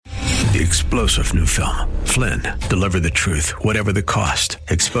The explosive new film, Flynn, Deliver the Truth, Whatever the Cost,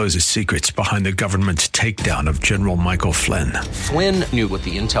 exposes secrets behind the government's takedown of General Michael Flynn. Flynn knew what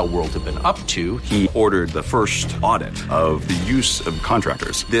the intel world had been up to. He ordered the first audit of the use of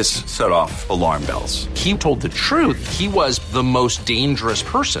contractors. This set off alarm bells. He told the truth. He was the most dangerous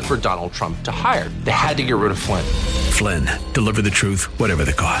person for Donald Trump to hire. They had to get rid of Flynn. Flynn, Deliver the Truth, Whatever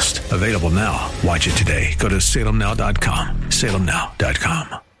the Cost. Available now. Watch it today. Go to salemnow.com.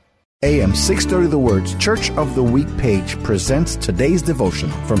 salemnow.com. AM 630 The Word's Church of the Week page presents today's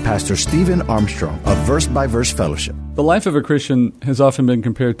devotional from Pastor Stephen Armstrong of Verse by Verse Fellowship. The life of a Christian has often been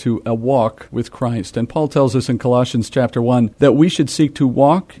compared to a walk with Christ, and Paul tells us in Colossians chapter 1 that we should seek to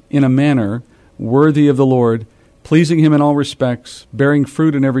walk in a manner worthy of the Lord, pleasing Him in all respects, bearing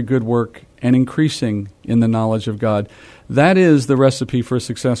fruit in every good work, and increasing in the knowledge of God. That is the recipe for a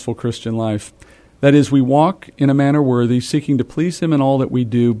successful Christian life. That is, we walk in a manner worthy, seeking to please Him in all that we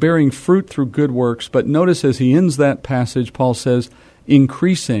do, bearing fruit through good works. But notice as he ends that passage, Paul says,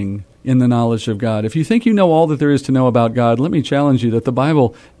 increasing in the knowledge of God. If you think you know all that there is to know about God, let me challenge you that the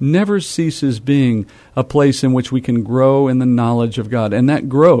Bible never ceases being a place in which we can grow in the knowledge of God. And that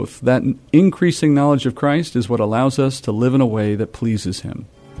growth, that increasing knowledge of Christ, is what allows us to live in a way that pleases Him.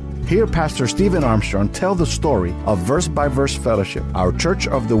 Hear Pastor Stephen Armstrong tell the story of Verse by Verse Fellowship, our Church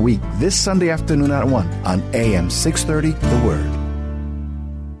of the Week, this Sunday afternoon at 1 on AM 630 The Word.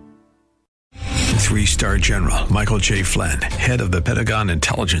 Three-star General Michael J. Flynn, head of the Pentagon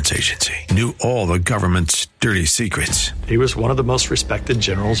Intelligence Agency, knew all the government's dirty secrets. He was one of the most respected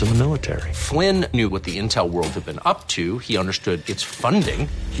generals in the military. Flynn knew what the intel world had been up to. He understood its funding.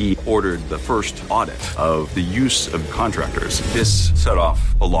 He ordered the first audit of the use of contractors. This set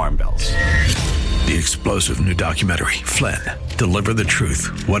off alarm bells. The explosive new documentary, Flynn, Deliver the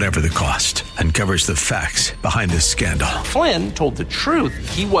Truth, Whatever the Cost, uncovers the facts behind this scandal. Flynn told the truth.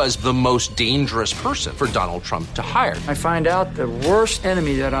 He was the most dangerous person for Donald Trump to hire. I find out the worst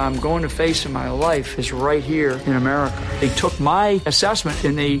enemy that I'm going to face in my life is right here in America. They took my assessment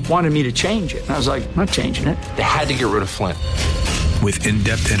and they wanted me to change it. And I was like, I'm not changing it. They had to get rid of Flynn. With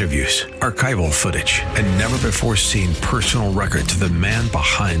in-depth interviews, archival footage, and never-before-seen personal records of the man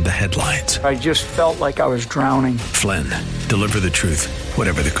behind the headlines. I just felt like I was drowning. Flynn, Deliver the Truth,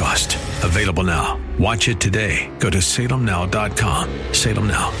 Whatever the Cost. Available now. Watch it today. Go to salemnow.com.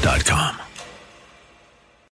 salemnow.com.